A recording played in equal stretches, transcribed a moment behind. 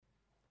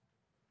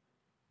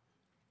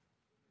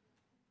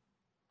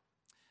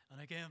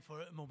And again, for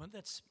a moment,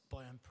 let's bow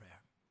in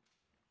prayer.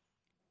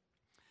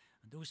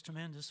 And those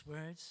tremendous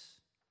words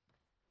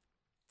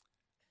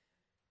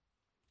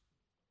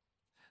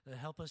that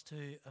help us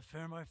to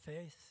affirm our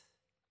faith.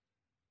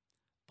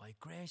 By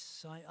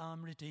grace I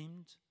am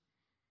redeemed.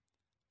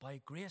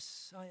 By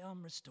grace I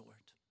am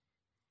restored.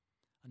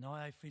 And now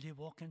I freely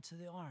walk into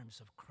the arms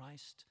of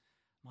Christ,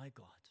 my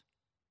God.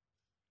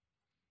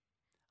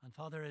 And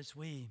Father, as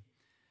we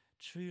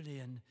truly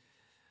and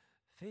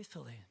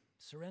faithfully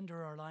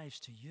surrender our lives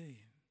to you,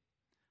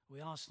 we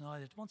ask now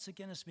that once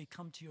again as we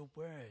come to your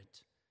word,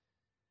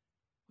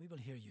 we will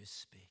hear you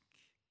speak.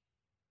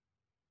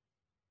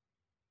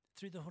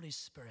 Through the Holy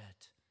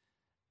Spirit,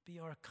 be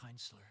our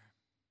counselor.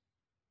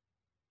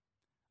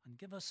 And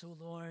give us, O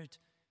Lord,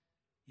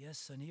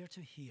 yes, an ear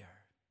to hear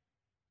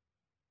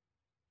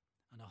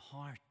and a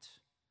heart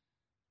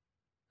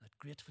that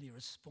gratefully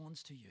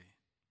responds to you.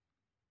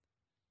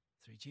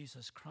 Through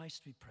Jesus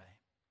Christ we pray.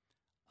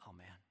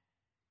 Amen.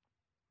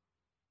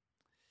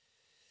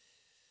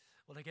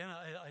 Well, again,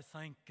 I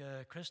thank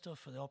Christoph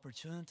for the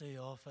opportunity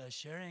of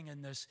sharing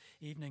in this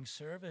evening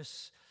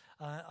service.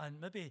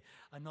 And maybe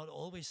I'm not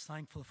always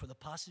thankful for the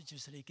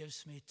passages that he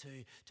gives me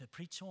to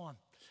preach on.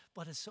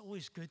 But it's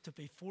always good to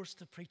be forced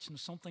to preach on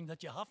something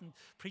that you haven't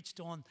preached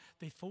on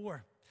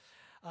before.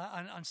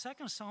 And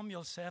 2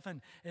 Samuel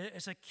 7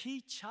 is a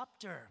key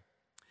chapter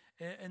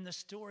in the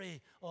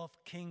story of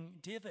King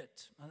David.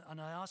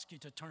 And I ask you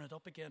to turn it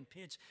up again,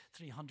 page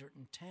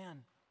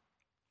 310.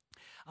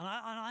 And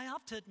I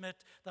have to admit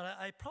that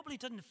I probably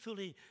didn't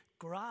fully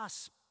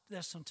grasp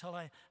this until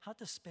I had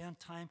to spend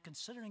time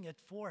considering it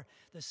for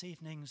this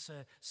evening's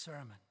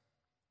sermon.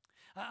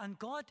 And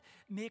God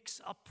makes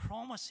a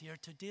promise here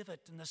to David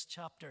in this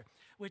chapter,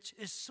 which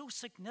is so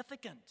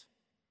significant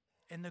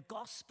in the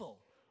gospel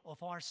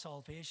of our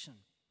salvation.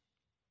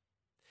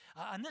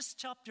 And this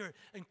chapter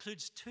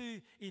includes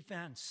two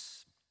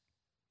events.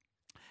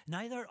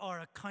 Neither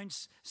are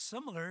accounts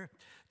similar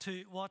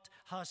to what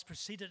has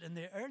preceded in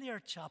the earlier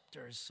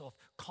chapters of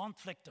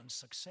conflict and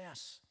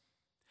success.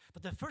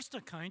 But the first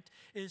account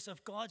is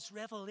of God's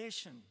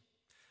revelation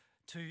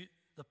to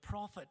the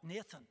prophet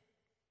Nathan.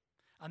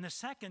 And the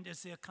second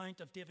is the account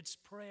of David's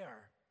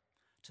prayer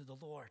to the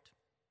Lord.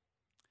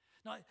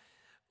 Now,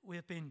 we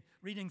have been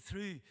reading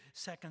through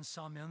 2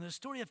 Samuel, and the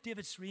story of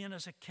David's reign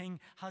as a king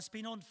has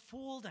been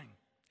unfolding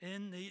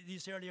in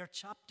these earlier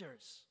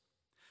chapters.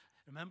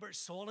 Remember,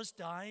 Saul has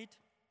died,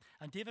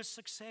 and David's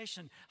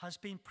succession has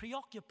been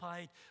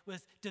preoccupied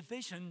with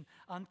division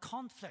and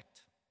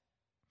conflict.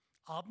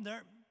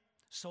 Abner,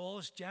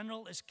 Saul's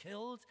general, is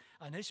killed,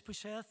 and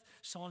Ishbosheth,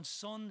 Saul's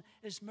son,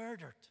 is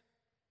murdered.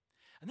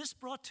 And this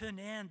brought to an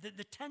end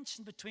the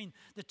tension between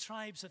the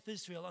tribes of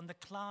Israel and the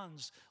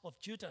clans of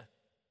Judah.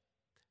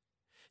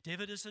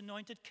 David is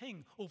anointed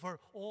king over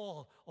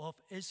all of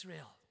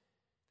Israel.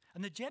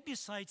 And the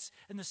Jebusites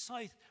in the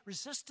south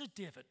resisted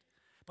David,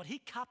 but he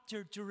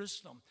captured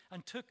Jerusalem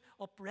and took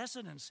up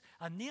residence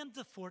and named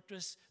the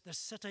fortress the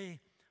City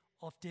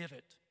of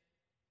David.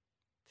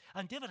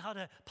 And David had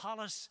a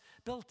palace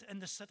built in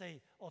the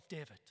City of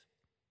David.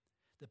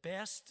 The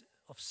best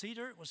of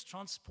cedar was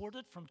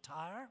transported from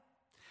Tyre,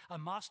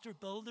 and master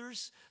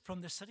builders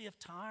from the city of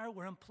Tyre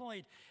were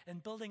employed in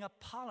building a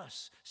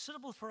palace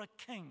suitable for a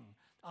king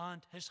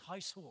and his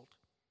household.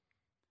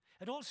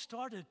 It all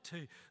started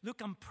to look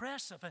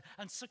impressive,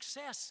 and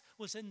success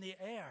was in the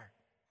air.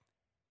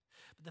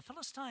 But the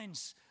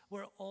Philistines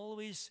were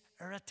always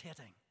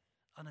irritating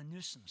and a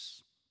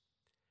nuisance.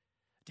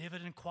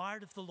 David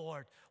inquired of the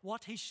Lord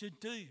what he should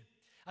do.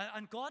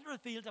 And God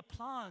revealed a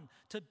plan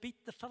to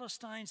beat the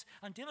Philistines.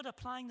 And David,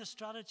 applying the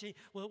strategy,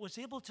 was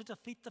able to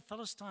defeat the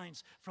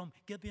Philistines from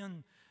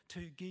Gibeon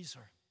to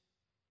Gezer.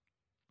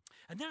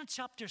 And then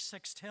chapter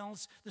 6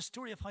 tells the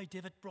story of how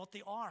David brought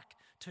the ark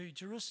to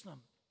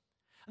Jerusalem.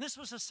 And this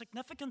was a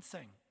significant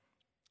thing.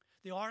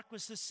 The ark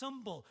was the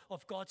symbol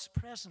of God's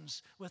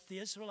presence with the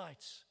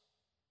Israelites.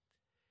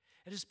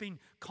 It has been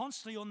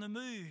constantly on the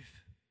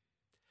move.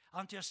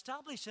 And to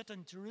establish it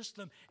in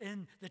Jerusalem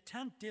in the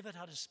tent David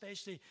had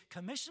especially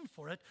commissioned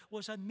for it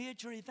was a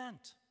major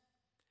event.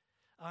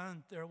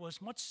 And there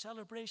was much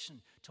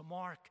celebration to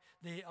mark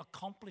the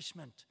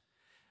accomplishment.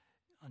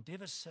 And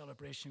David's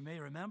celebration, you may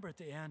remember at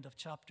the end of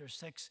chapter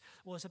 6,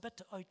 was a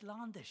bit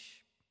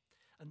outlandish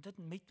and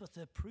didn't meet with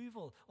the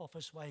approval of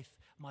his wife,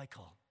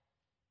 Michal.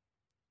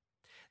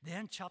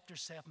 Then chapter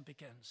 7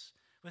 begins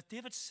with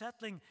David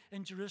settling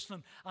in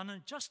Jerusalem and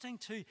adjusting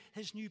to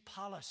his new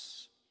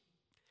palace.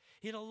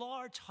 He had a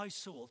large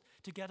household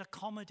to get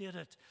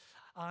accommodated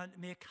and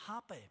make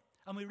happy.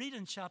 And we read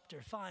in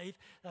chapter 5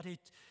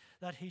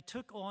 that he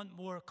took on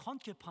more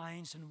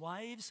concubines and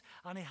wives,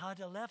 and he had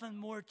 11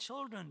 more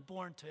children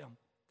born to him.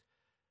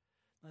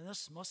 Now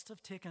this must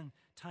have taken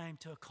time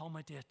to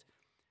accommodate.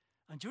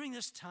 And during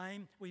this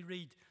time, we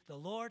read, the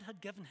Lord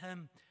had given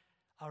him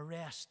a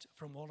rest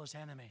from all his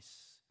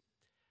enemies.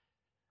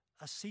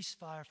 A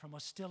ceasefire from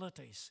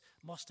hostilities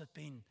must have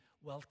been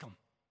welcome.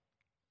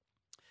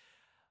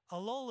 A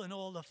lull in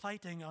all the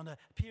fighting and a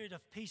period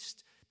of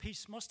peace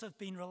must have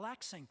been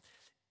relaxing.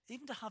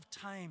 even to have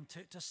time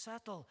to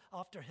settle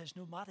after his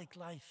nomadic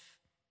life,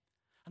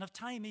 and have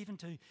time even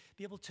to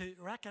be able to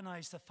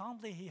recognize the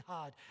family he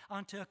had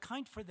and to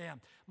account for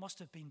them must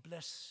have been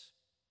bliss.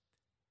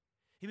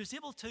 He was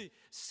able to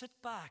sit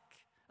back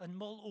and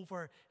mull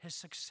over his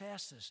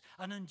successes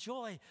and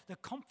enjoy the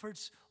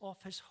comforts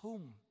of his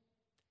home.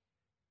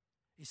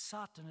 He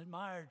sat and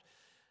admired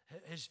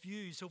his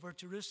views over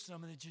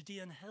Jerusalem and the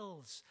Judean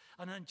hills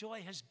and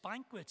enjoy his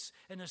banquets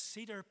in his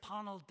cedar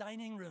panel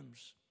dining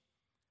rooms.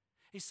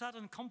 He sat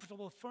on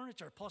comfortable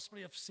furniture,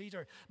 possibly of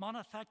cedar,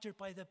 manufactured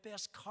by the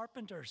best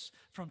carpenters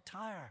from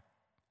Tyre.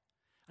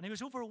 And he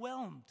was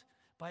overwhelmed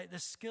by the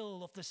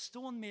skill of the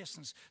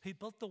stonemasons who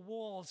built the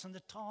walls and the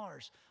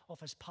towers of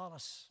his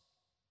palace.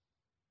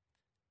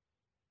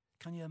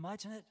 Can you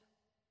imagine it?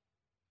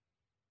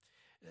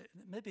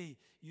 Maybe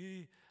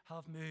you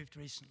have moved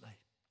recently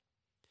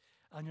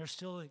and you're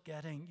still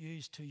getting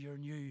used to your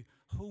new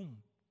home.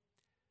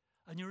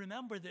 And you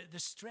remember the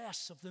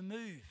stress of the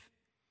move.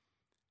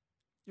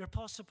 You're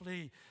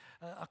possibly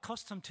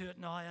accustomed to it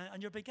now,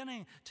 and you're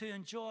beginning to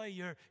enjoy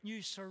your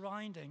new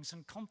surroundings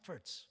and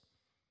comforts.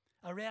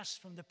 A rest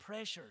from the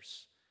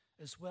pressures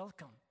is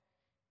welcome.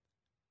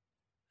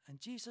 And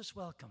David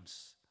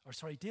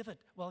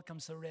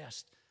welcomes the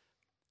rest.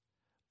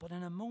 But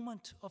in a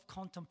moment of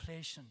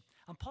contemplation,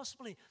 and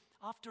possibly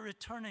after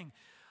returning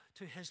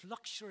to his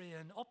luxury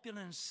and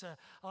opulence,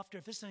 after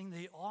visiting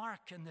the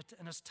ark in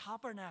his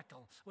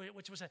tabernacle,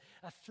 which was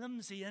a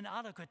flimsy,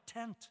 inadequate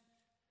tent,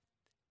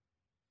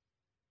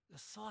 the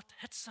thought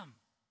hits him.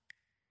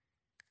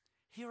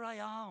 Here I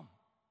am,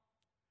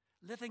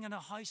 living in a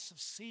house of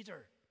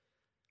cedar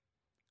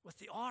with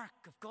the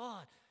ark of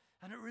God,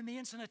 and it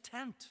remains in a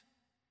tent.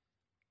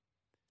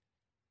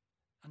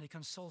 And he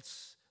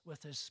consults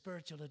with his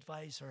spiritual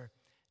advisor,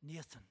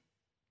 Nathan.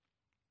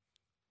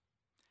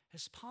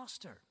 His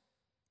pastor,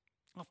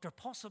 after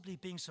possibly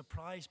being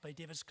surprised by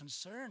David's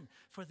concern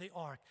for the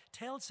ark,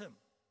 tells him,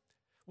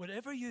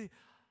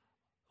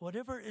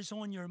 whatever is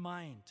on your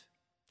mind,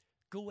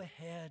 go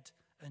ahead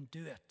and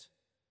do it.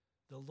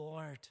 The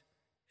Lord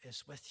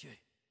is with you.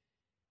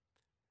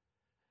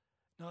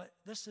 Now,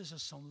 this is a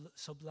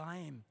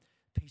sublime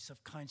piece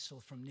of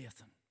counsel from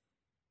Nathan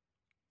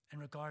in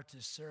regard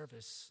to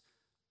service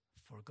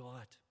for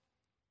God.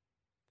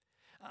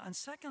 And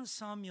 2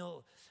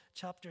 Samuel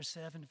chapter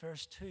 7,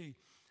 verse 2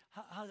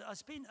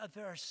 has been a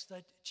verse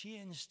that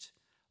changed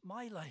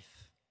my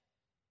life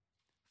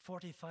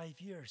 45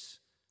 years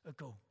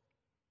ago.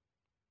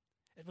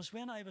 It was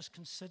when I was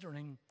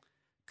considering,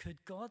 could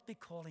God be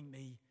calling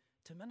me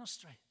to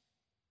ministry?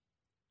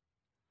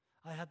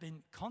 I had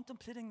been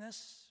contemplating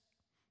this,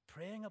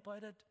 praying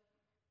about it,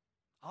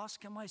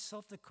 asking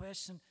myself the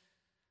question,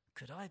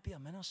 could I be a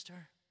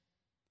minister?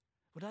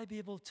 Would I be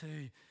able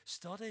to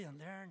study and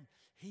learn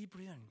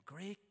Hebrew and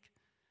Greek?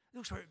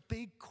 Those were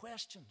big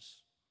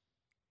questions.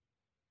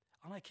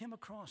 And I came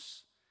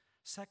across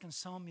 2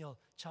 Samuel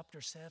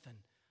chapter 7,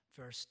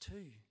 verse 2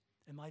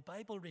 in my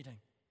Bible reading.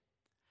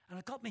 And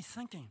it got me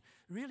thinking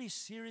really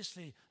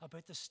seriously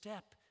about the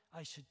step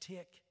I should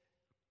take.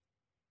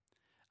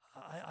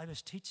 I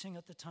was teaching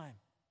at the time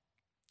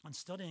and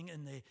studying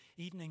in the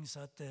evenings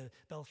at the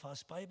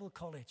Belfast Bible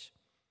College.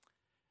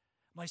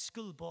 My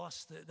school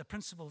boss, the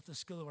principal of the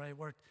school where I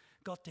worked,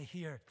 got to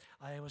hear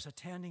I was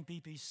attending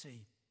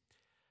BBC.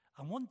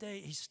 And one day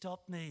he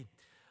stopped me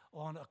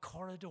on a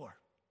corridor.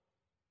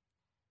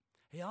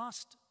 He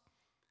asked,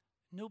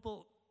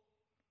 Noble,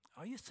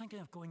 are you thinking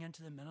of going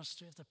into the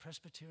ministry of the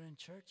Presbyterian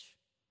Church?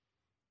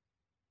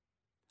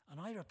 And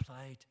I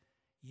replied,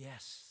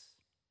 yes.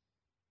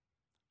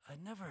 I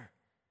never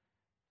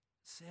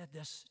said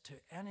this to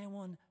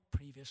anyone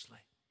previously.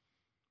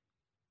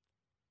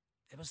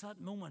 It was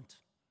that moment.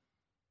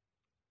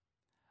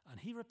 And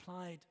he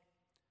replied,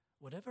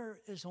 whatever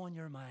is on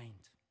your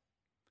mind,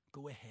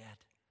 go ahead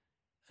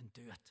and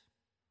do it.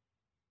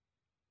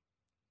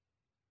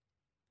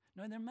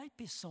 Now, there might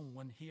be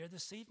someone here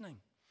this evening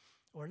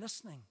or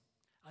listening,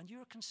 and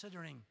you're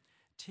considering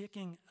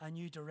taking a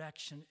new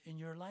direction in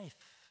your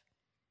life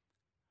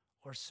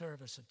or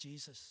service of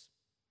Jesus.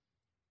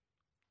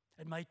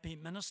 It might be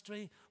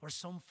ministry or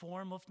some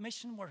form of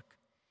mission work.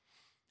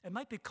 It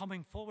might be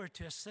coming forward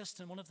to assist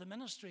in one of the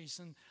ministries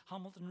in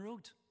Hamilton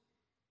Road.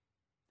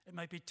 It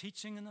might be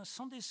teaching in a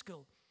Sunday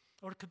school,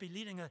 or it could be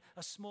leading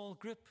a small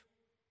group.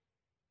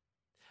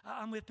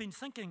 And we've been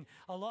thinking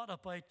a lot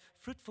about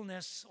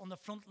fruitfulness on the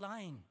front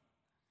line.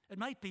 It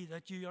might be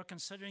that you are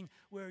considering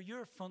where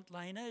your front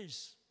line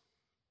is.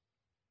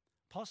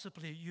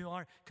 Possibly you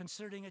are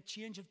considering a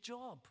change of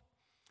job.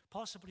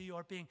 Possibly you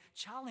are being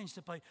challenged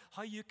about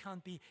how you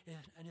can be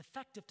an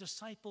effective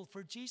disciple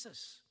for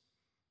Jesus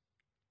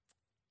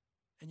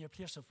in your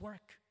place of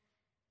work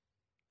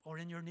or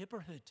in your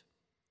neighborhood.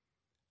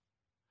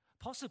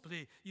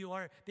 Possibly you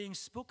are being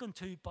spoken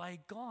to by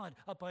God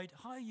about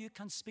how you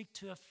can speak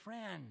to a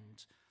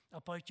friend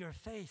about your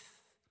faith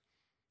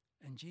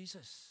in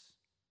Jesus.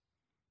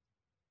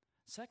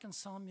 2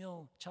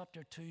 Samuel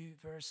chapter 2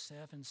 verse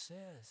 7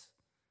 says,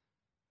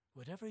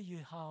 whatever you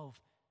have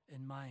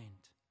in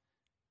mind,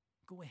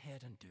 go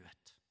ahead and do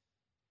it.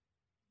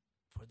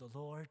 For the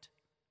Lord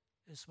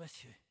is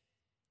with you.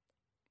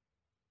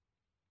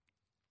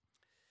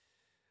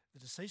 The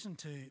decision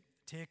to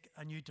take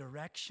a new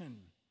direction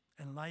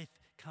in life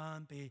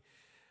can be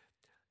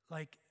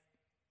like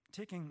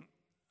taking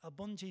a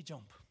bungee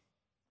jump.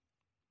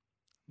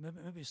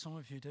 Maybe some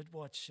of you did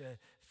watch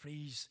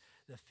Freeze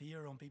the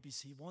Fear on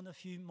BBC One a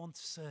few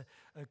months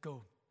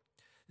ago.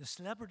 The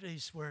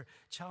celebrities were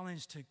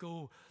challenged to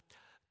go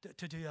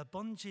to do a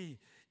bungee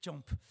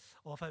jump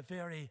off a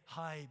very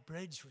high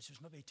bridge, which was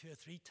maybe 2 or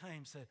 3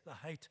 times the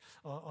height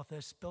of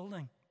this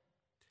building.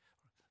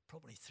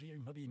 Probably 3 or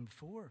maybe even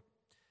 4.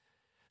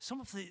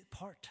 Some of the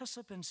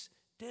participants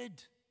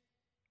did,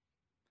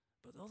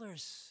 but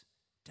others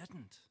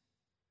didn't.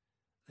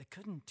 They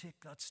couldn't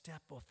take that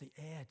step off the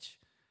edge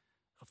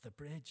of the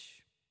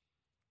bridge.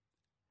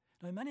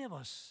 Now, many of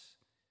us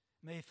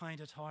may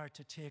find it hard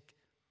to take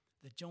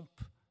the jump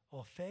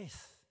of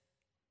faith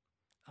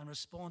and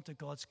respond to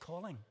God's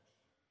calling,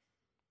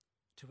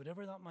 to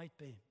whatever that might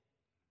be.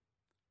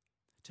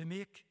 To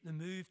make the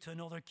move to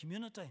another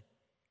community,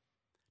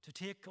 to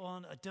take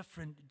on a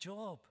different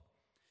job,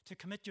 to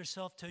commit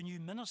yourself to a new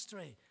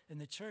ministry in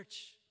the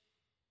church.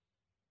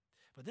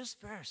 But this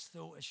verse,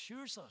 though,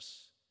 assures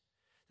us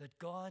that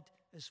God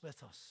is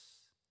with us.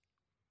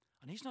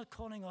 And he's not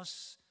calling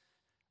us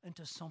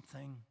into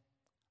something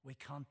we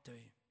can't do. You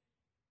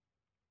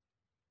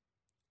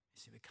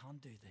see, we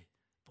can't do the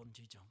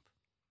bungee jump.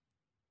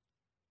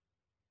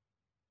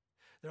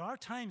 There are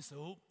times,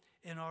 though,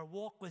 in our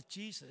walk with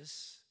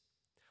Jesus,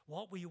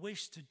 what we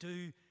wish to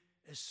do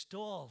is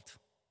stalled.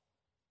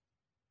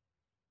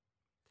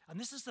 And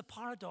this is the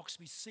paradox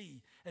we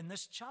see in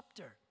this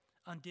chapter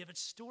and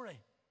David's story.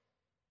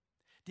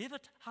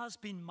 David has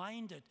been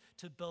minded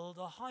to build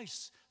a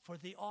house for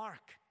the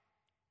ark,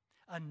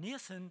 and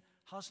Nathan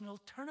has an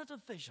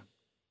alternative vision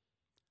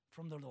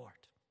from the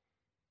Lord.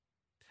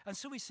 And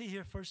so we see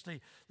here, firstly,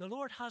 the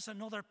Lord has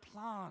another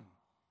plan.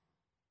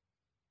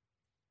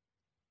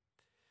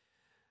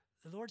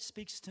 The Lord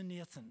speaks to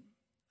Nathan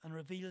and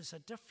reveals a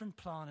different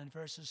plan in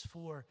verses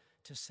 4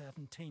 to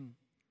 17.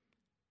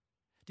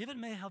 David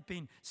may have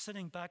been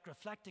sitting back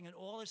reflecting on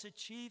all his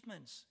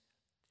achievements.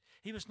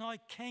 He was now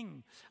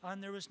king,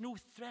 and there was no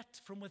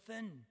threat from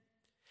within.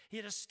 He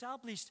had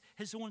established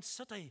his own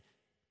city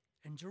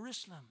in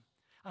Jerusalem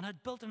and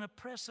had built an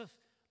impressive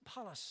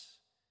palace.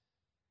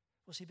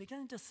 Was he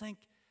beginning to think,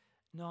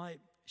 now,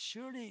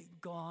 surely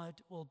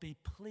God will be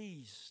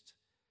pleased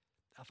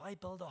if I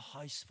build a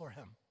house for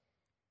him?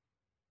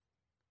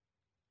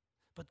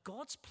 But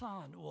God's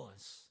plan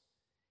was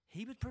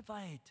he would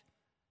provide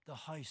the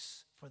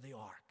house for the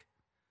ark,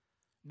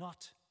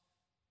 not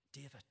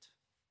David.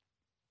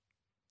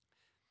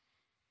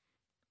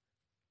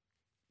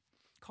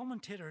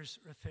 Commentators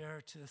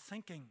refer to the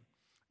thinking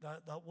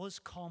that was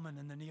common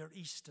in the Near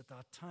East at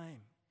that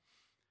time.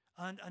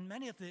 And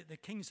many of the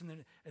kings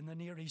in the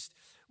Near East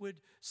would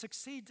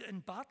succeed in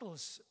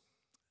battles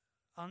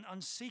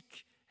and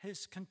seek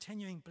his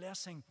continuing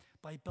blessing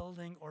by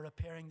building or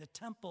repairing the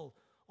temple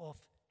of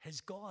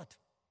his God.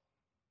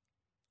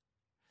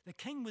 The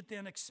king would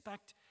then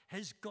expect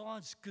his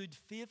God's good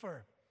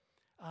favor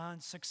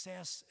and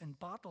success in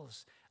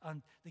battles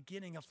and the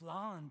gaining of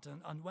land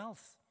and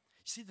wealth.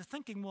 You see, the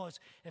thinking was,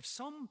 if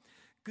some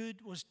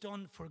good was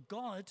done for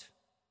God,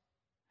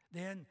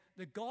 then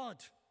the God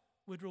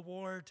would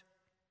reward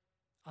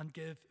and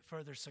give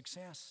further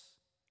success.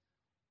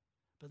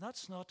 But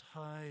that's not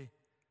how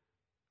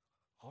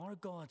our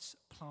God's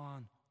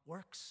plan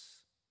works.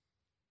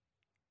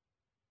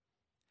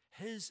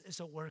 His is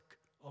a work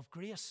of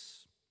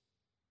grace.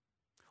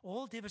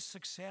 All David's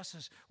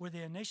successes were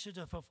the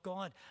initiative of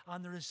God,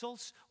 and the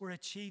results were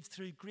achieved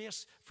through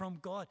grace from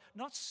God,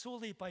 not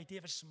solely by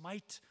David's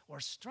might or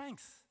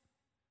strength.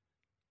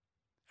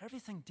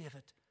 Everything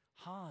David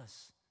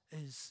has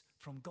is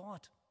from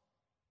God.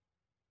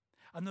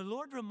 And the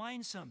Lord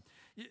reminds him,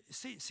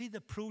 see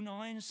the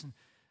pronouns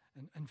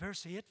in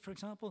verse 8, for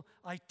example,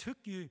 I took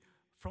you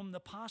from the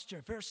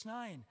pasture. Verse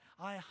 9,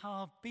 I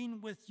have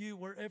been with you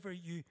wherever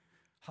you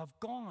have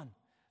gone.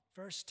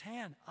 Verse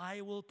 10,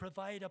 I will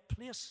provide a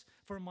place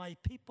for my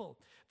people.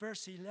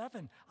 Verse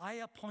 11, I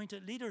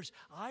appointed leaders.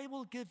 I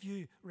will give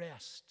you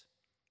rest.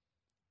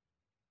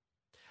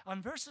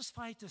 And verses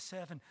 5 to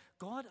 7,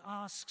 God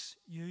asks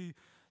you,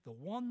 the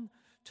one,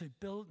 to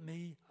build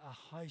me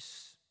a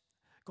house.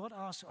 God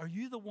asks, are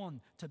you the one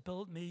to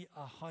build me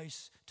a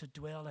house to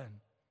dwell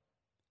in?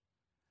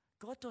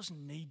 God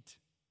doesn't need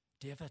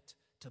David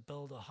to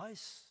build a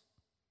house.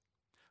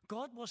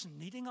 God wasn't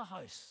needing a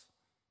house.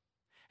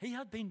 He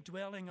had been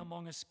dwelling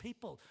among his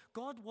people.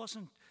 God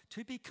wasn't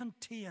to be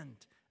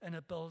contained in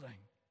a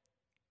building.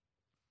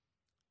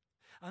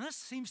 And this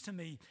seems to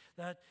me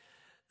that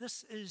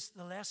this is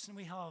the lesson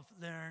we have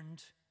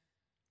learned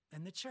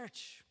in the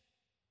church.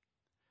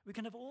 We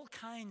can have all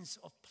kinds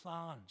of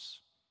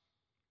plans.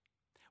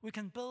 We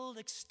can build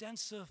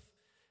extensive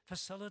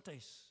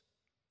facilities.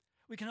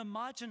 We can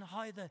imagine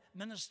how the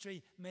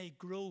ministry may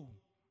grow.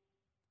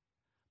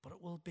 But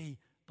it will be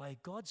by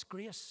God's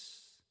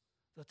grace,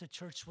 that the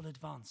church will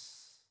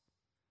advance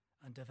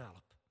and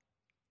develop.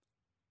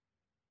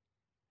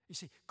 You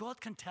see,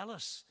 God can tell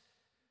us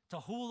to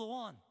hold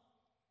on,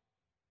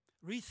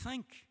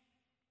 rethink,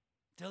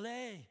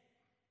 delay.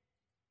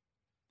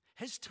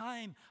 His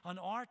time and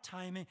our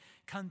timing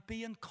can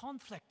be in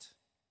conflict.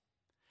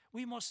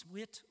 We must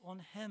wait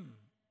on Him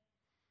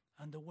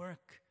and the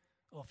work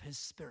of His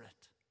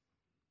Spirit.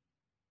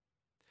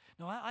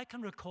 Now, I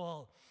can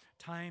recall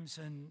times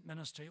in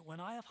ministry when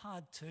I have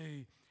had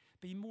to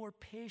be more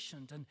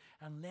patient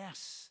and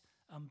less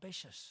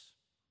ambitious.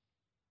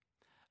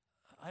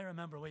 I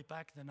remember way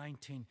back in the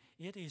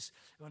 1980s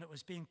when it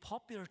was being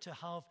popular to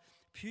have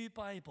pew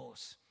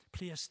Bibles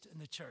placed in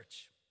the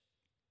church.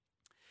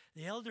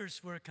 The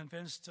elders were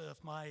convinced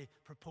of my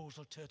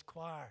proposal to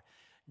acquire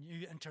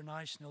New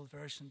International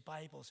Version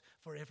Bibles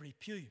for every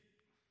pew.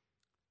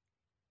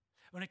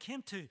 When it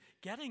came to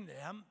getting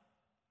them,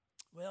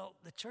 well,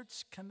 the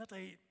church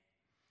committee,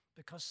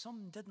 because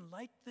some didn't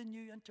like the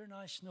New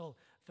International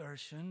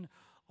Version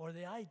or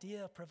the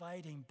idea of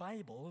providing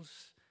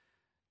Bibles,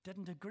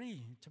 didn't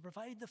agree to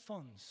provide the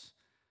funds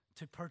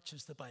to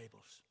purchase the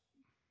Bibles.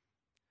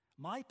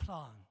 My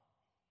plan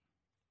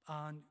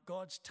and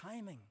God's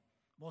timing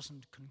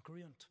wasn't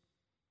congruent.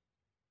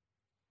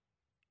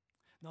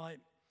 Now,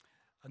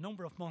 a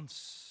number of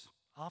months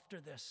after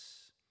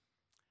this,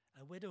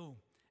 a widow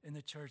in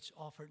the church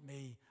offered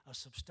me a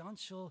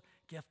substantial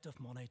gift of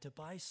money to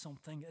buy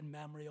something in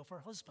memory of her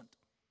husband.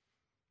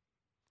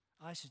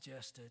 I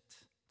suggested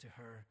to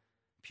her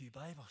pew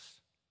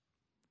Bibles.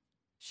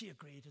 She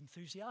agreed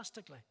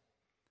enthusiastically.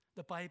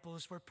 The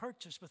Bibles were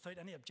purchased without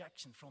any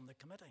objection from the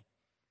committee.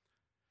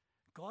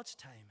 God's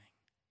timing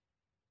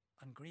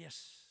and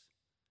grace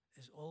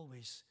is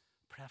always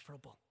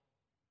preferable.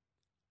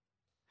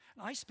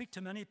 And I speak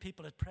to many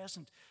people at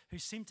present who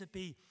seem to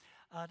be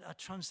at a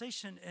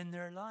transition in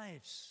their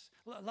lives,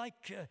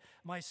 like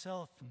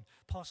myself, and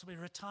possibly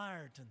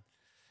retired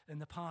in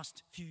the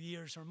past few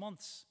years or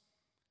months.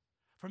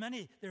 For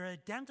many, their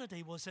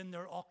identity was in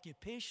their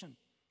occupation.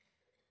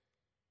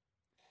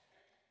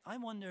 I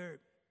wonder,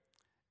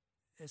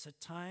 is it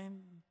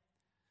time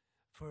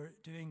for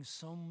doing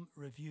some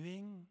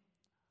reviewing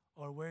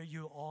or where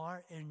you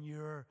are in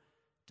your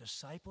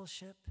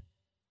discipleship?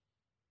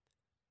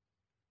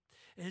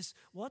 Is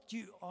what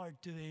you are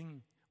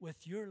doing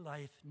with your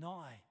life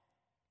now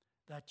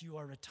that you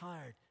are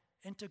retired,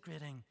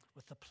 integrating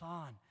with the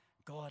plan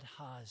God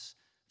has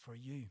for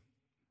you?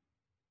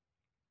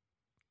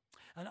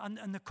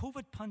 And the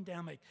COVID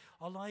pandemic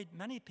allowed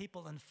many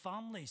people and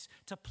families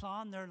to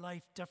plan their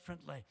life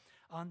differently,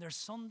 and their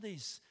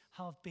Sundays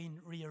have been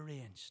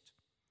rearranged.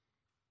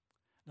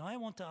 Now I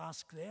want to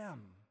ask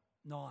them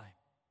now,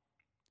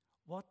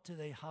 what do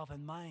they have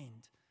in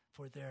mind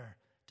for their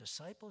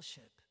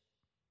discipleship?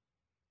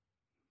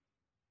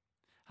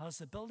 Has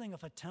the building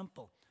of a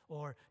temple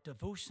or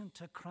devotion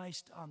to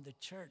Christ and the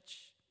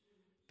church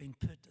been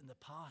put in the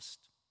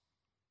past?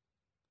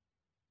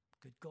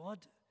 Could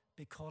God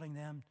be calling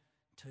them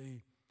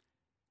to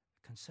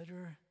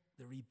consider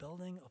the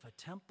rebuilding of a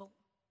temple?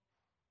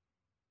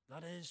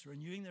 That is,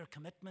 renewing their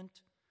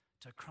commitment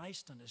to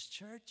Christ and His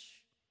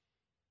church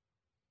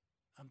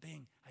and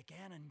being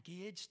again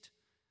engaged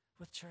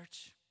with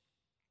church.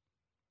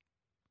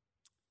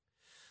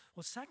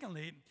 Well,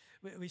 secondly,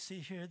 we see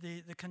here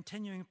the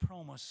continuing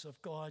promise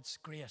of God's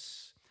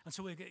grace. And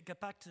so we get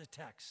back to the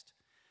text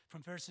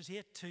from verses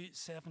 8 to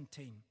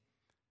 17.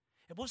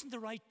 It wasn't the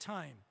right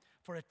time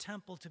for a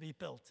temple to be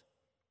built.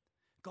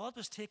 God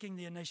was taking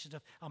the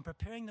initiative and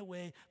preparing the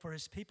way for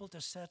His people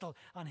to settle,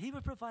 and He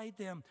would provide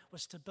them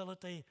with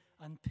stability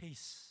and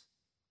peace.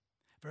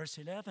 Verse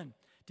 11,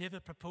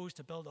 David proposed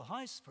to build a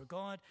house for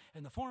God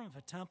in the form of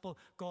a temple.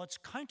 God's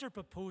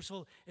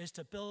counter-proposal is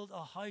to build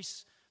a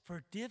house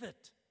for David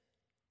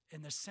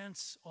in the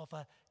sense of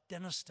a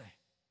dynasty.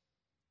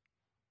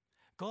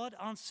 God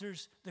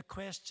answers the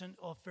question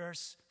of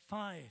verse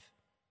 5.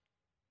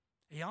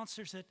 He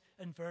answers it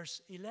in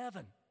verse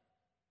 11.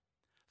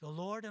 The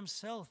Lord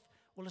Himself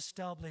will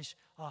establish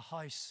a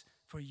house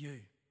for you.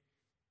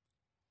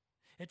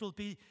 It will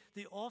be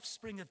the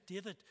offspring of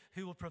David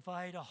who will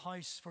provide a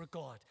house for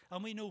God.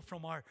 And we know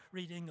from our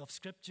reading of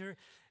Scripture,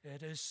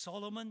 it is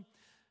Solomon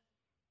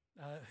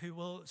who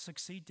will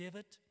succeed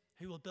David,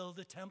 who will build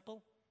the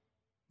temple.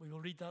 We will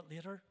read that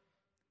later.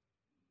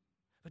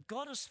 But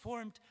God has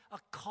formed a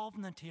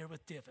covenant here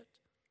with David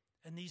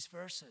in these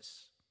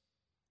verses.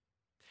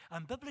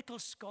 And biblical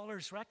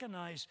scholars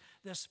recognize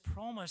this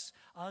promise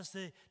as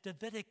the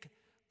Davidic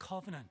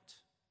covenant,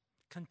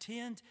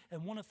 contained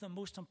in one of the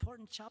most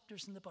important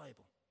chapters in the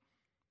Bible.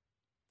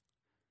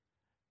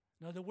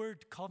 Now, the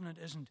word covenant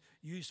isn't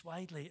used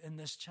widely in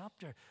this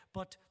chapter,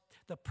 but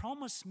the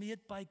promise made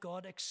by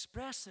God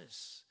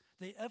expresses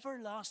the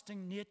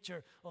everlasting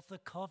nature of the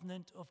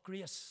covenant of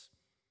grace.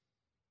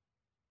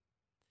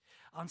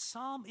 And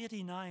Psalm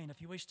 89,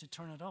 if you wish to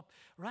turn it up,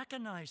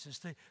 recognizes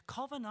the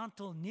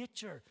covenantal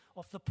nature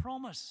of the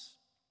promise.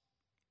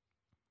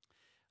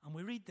 And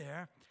we read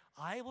there,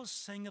 I will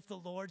sing of the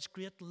Lord's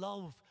great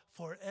love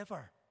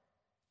forever.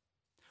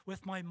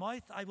 With my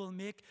mouth I will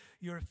make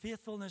your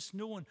faithfulness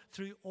known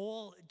through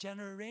all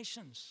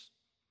generations.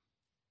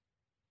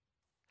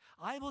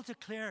 I will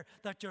declare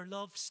that your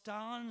love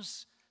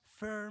stands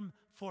firm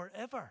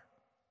forever,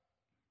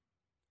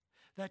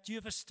 that you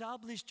have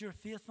established your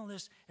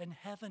faithfulness in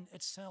heaven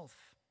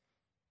itself.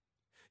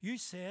 You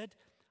said,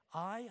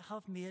 I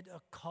have made a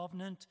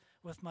covenant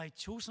with my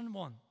chosen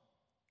one.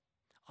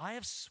 I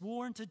have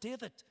sworn to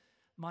David,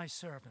 my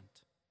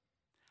servant.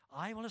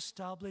 I will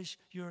establish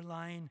your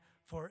line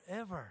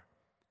forever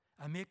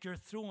and make your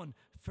throne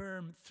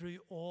firm through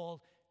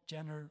all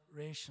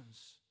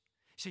generations.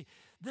 See,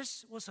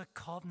 this was a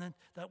covenant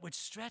that would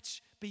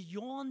stretch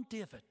beyond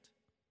David,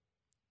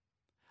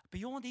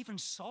 beyond even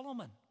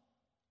Solomon,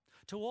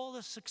 to all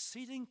the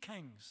succeeding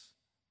kings,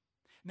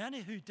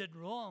 many who did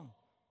wrong,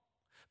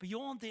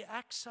 beyond the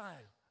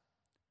exile,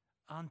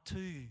 and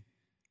to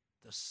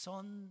the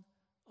Son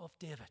of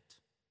David,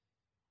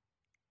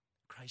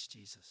 Christ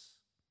Jesus.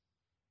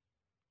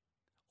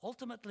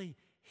 Ultimately,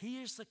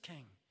 he is the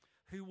King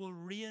who will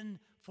reign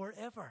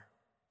forever.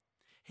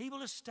 He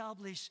will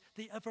establish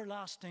the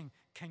everlasting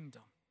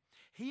kingdom.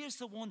 He is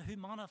the one who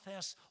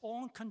manifests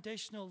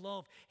unconditional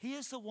love. He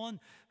is the one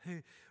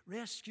who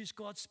rescues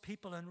God's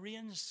people and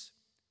reigns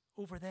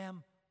over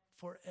them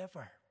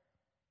forever.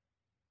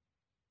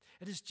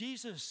 It is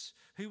Jesus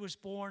who was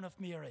born of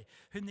Mary,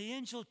 whom the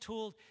angel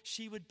told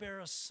she would bear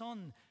a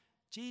son.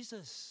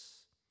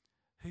 Jesus,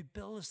 who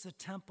builds the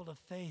temple of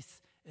faith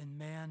in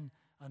men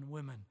and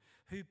women,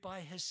 who by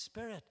his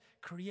Spirit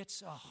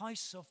creates a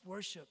house of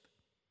worship,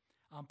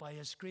 and by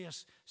his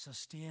grace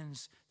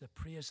sustains the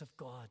praise of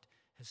God,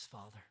 his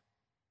Father.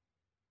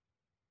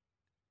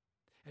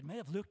 It may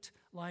have looked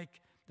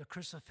like the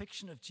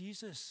crucifixion of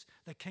Jesus,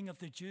 the King of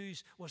the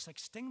Jews, was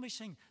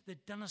extinguishing the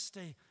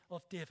dynasty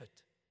of David.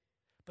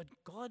 But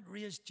God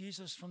raised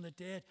Jesus from the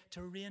dead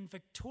to reign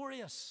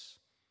victorious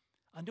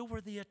and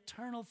over the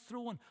eternal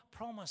throne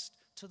promised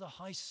to the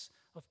house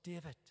of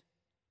David.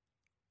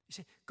 You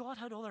see, God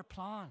had other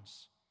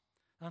plans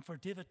than for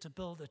David to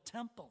build a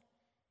temple.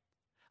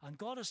 And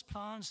God has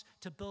plans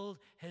to build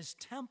his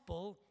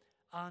temple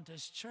and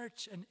his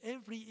church in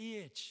every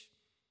age.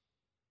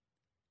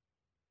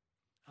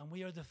 And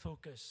we are the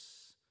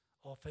focus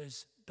of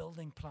his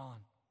building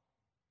plan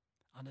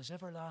and his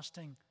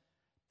everlasting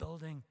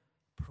building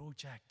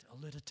project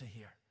alluded to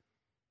here.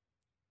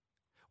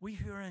 We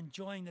who are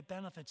enjoying the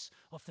benefits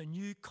of the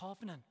new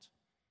covenant,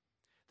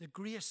 the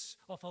grace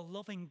of a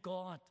loving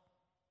God,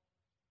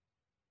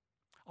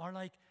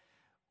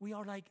 we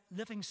are like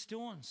living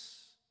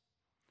stones,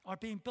 are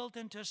being built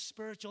into a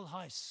spiritual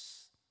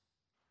house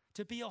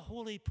to be a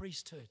holy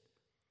priesthood,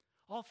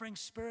 offering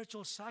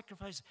spiritual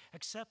sacrifice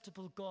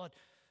acceptable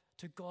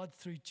to God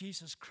through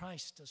Jesus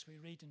Christ, as we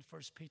read in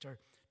 1 Peter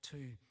 2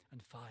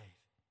 and 5.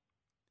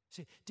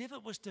 See,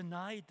 David was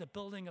denied the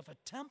building of a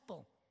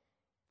temple,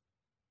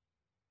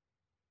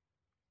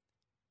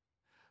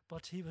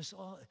 but he was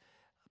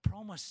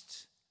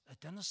promised a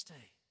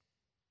dynasty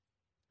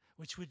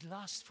which would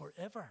last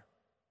forever,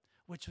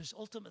 which was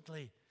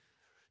ultimately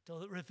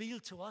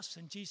revealed to us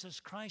in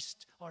Jesus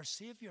Christ, our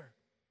Savior,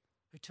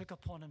 who took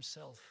upon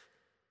himself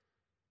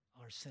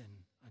our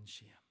sin and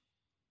shame.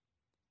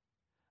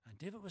 And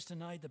David was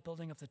denied the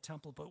building of the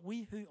temple, but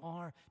we who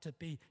are to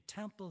be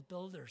temple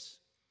builders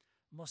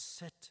must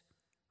sit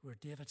where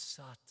David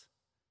sat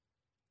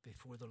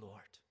before the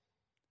Lord.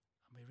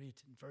 And we read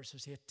in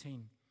verses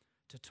 18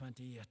 to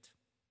 28.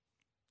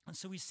 And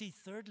so we see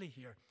thirdly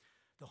here,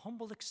 the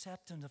humble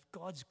acceptance of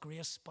God's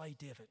grace by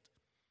David.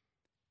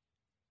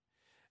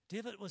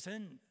 David was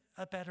in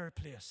a better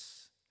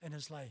place in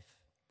his life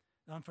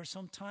than for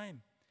some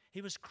time. He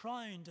was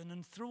crowned and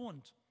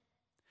enthroned.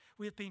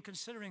 We have been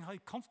considering how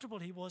comfortable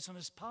he was in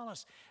his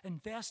palace,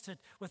 invested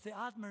with the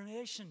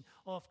admiration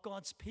of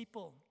God's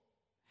people.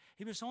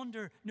 He was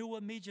under no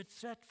immediate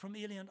threat from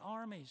alien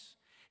armies.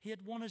 He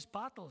had won his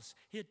battles.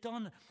 He had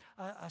done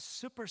a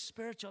super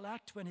spiritual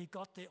act when he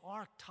got the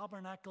ark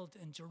tabernacled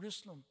in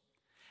Jerusalem.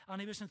 And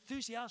he was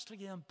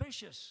enthusiastically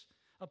ambitious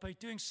about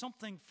doing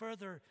something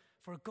further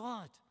for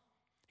God.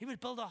 He would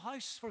build a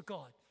house for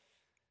God.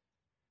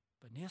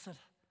 But Nathan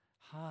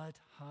had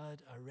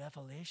a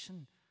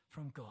revelation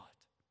from God.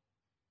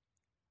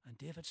 And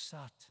David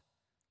sat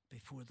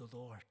before the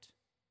Lord.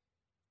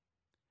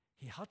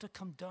 He had to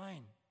come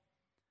down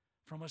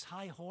from his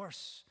high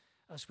horse,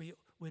 as we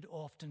would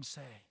often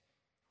say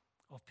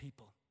of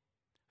people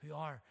who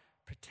are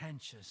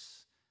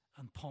pretentious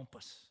and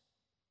pompous.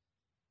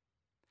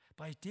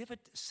 By David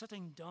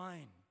sitting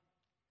down,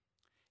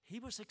 he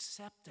was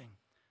accepting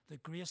the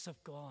grace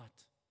of God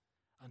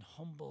and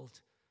humbled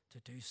to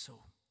do so.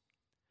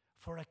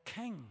 For a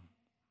king,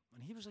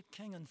 when he was a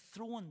king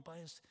enthroned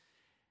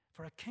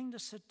for a king to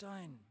sit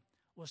down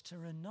was to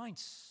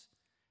renounce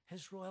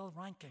his royal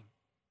ranking,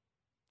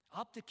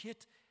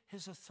 abdicate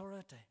his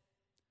authority,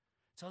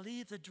 to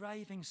leave the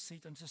driving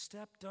seat and to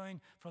step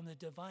down from the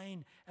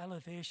divine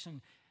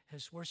elevation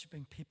his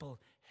worshipping people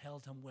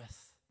held him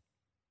with.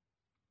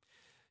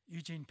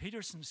 Eugene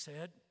Peterson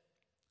said,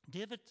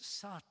 David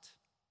sat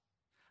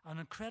An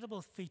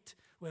incredible feat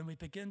when we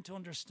begin to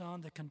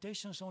understand the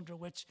conditions under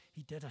which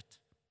he did it.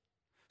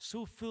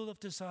 So full of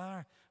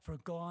desire for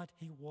God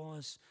he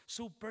was,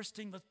 so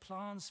bursting with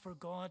plans for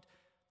God.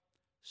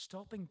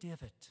 Stopping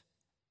David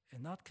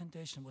in that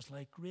condition was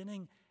like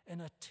reining in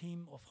a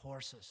team of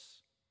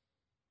horses.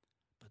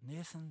 But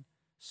Nathan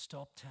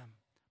stopped him.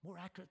 More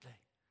accurately,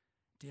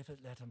 David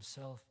let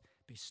himself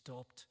be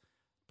stopped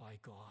by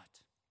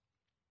God.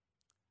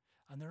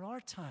 And there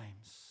are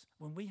times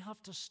when we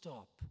have to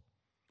stop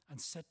and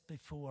sit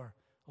before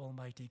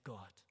Almighty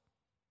God.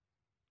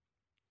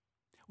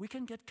 We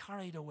can get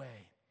carried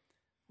away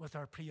with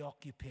our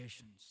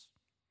preoccupations,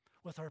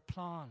 with our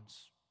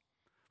plans,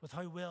 with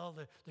how well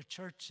the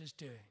church is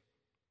doing,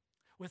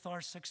 with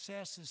our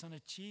successes and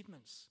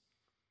achievements.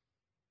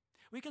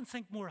 We can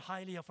think more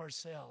highly of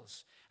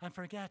ourselves and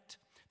forget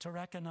to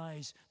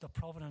recognize the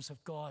providence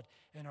of God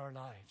in our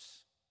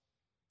lives.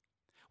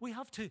 We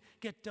have to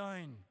get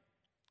down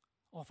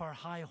off our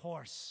high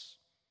horse.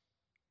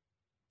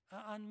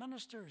 And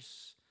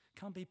ministers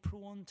can be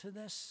prone to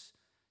this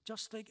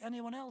just like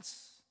anyone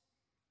else.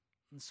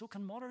 And so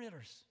can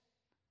moderators.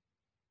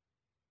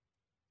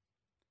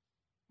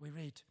 We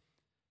read,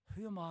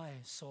 "Who am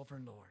I,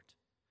 sovereign Lord?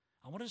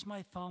 And what is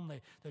my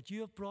family that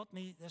you have brought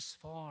me this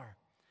far?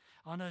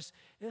 And as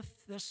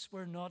if this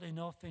were not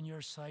enough in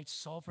your sight,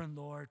 sovereign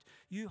Lord,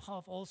 you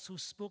have also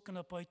spoken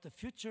about the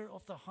future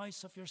of the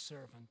house of your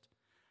servant.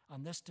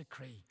 And this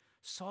decree,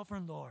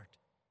 sovereign Lord,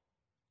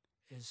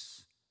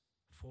 is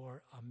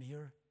for a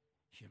mere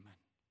human."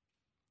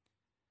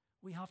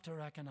 We have to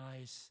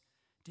recognize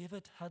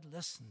David had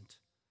listened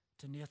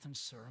to Nathan's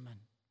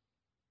sermon.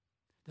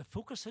 The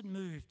focus had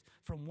moved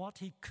from what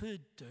he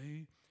could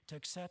do to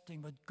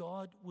accepting what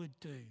God would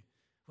do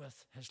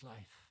with his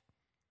life.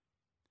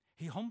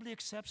 He humbly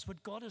accepts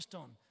what God has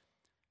done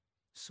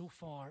so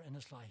far in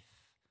his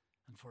life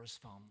and for his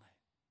family.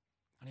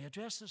 And he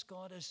addresses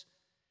God as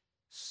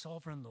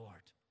sovereign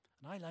Lord.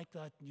 And I like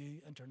that New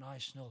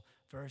International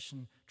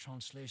Version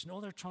translation.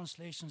 Other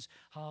translations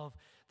have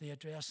the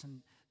address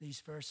in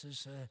these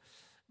verses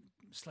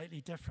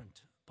slightly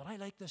different. But I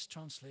like this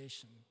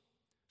translation,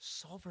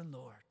 sovereign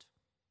Lord.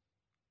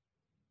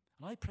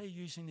 And I pray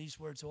using these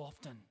words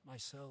often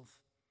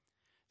myself.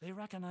 They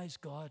recognize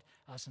God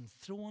as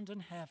enthroned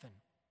in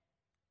heaven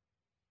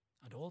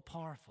and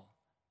all-powerful,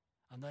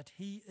 and that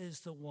he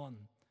is the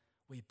one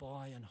we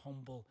bow in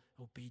humble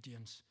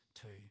obedience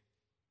to.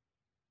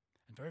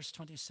 In verse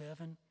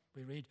 27,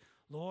 we read,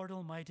 "Lord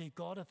Almighty,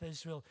 God of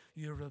Israel,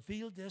 you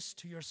revealed this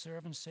to your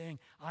servant, saying,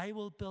 I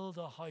will build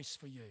a house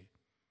for you.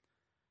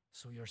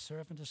 So your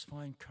servant has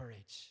found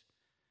courage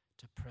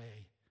to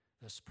pray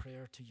this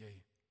prayer to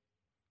you."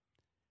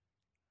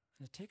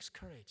 And it takes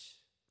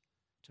courage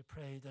to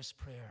pray this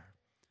prayer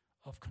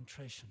of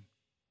contrition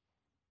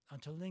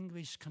and to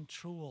relinquish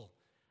control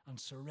and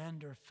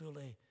surrender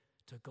fully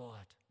to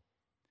God.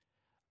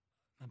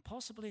 And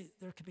possibly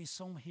there could be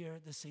some here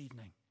this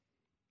evening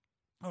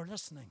or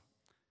listening,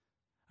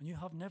 and you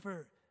have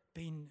never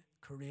been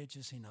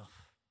courageous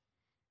enough,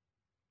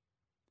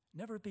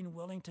 never been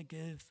willing to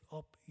give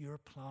up your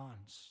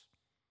plans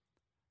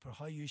for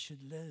how you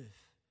should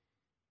live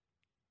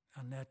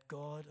and let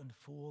God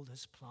unfold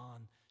his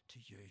plan to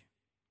you.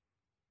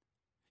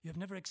 You've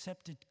never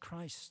accepted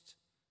Christ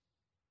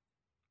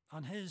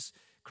and his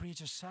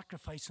courageous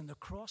sacrifice on the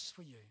cross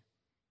for you.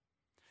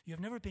 You've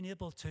never been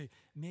able to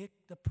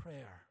make the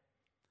prayer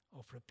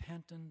of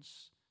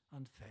repentance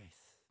and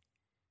faith.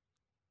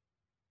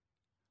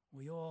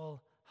 We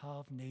all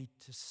have need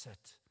to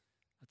sit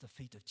at the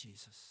feet of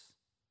Jesus,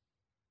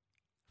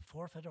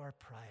 forfeit our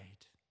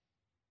pride,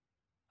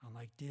 and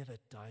like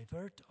David,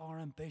 divert our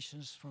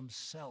ambitions from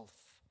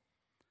self,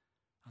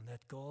 and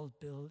let God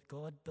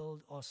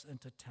build us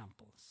into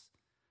temples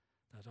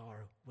that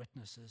are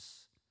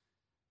witnesses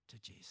to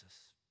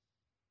Jesus.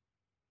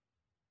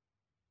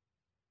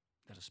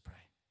 Let us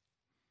pray.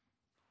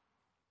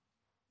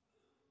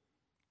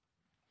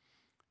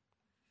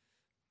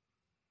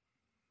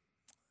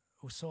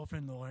 O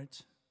sovereign Lord,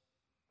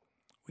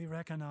 we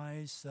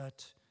recognize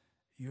that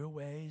your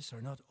ways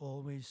are not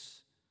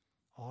always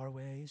our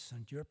ways,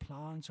 and your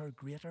plans are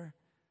greater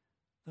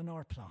than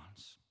our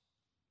plans.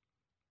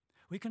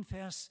 We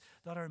confess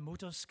that our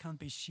motives can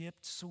be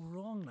shaped so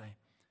wrongly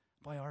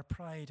by our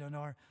pride and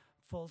our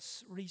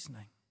false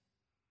reasoning.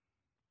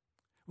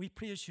 We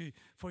praise you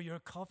for your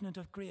covenant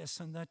of grace,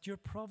 and that your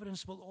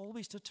providence will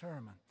always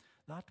determine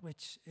that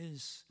which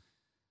is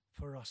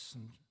for us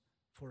and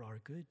for our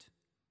good.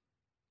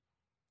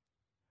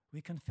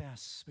 We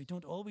confess we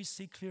don't always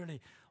see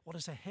clearly what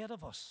is ahead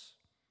of us,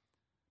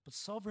 but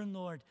sovereign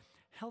Lord,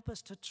 help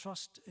us to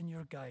trust in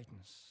your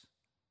guidance,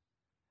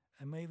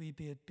 and may we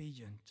be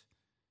obedient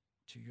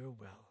to your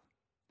will.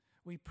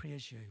 We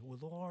praise you, O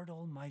Lord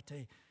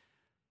Almighty,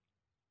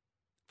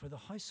 for the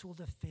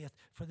household of faith,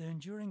 for the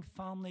enduring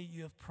family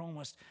you have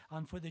promised,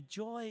 and for the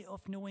joy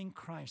of knowing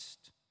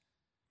Christ,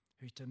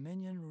 whose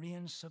dominion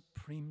reigns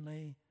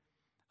supremely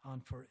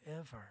and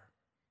forever.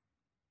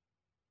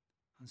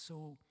 And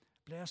so,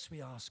 bless,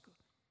 we ask,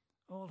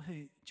 all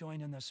who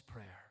join in this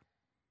prayer,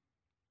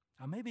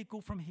 And maybe go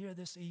from here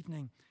this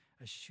evening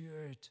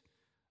assured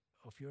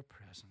of your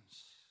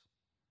presence.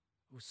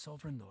 O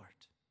sovereign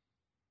Lord,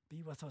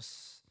 be with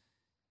us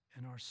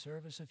in our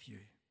service of you.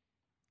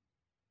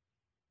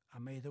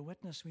 And may the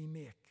witness we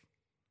make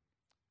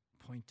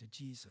point to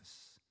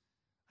Jesus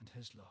and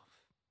his love.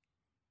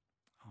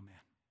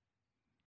 Amen.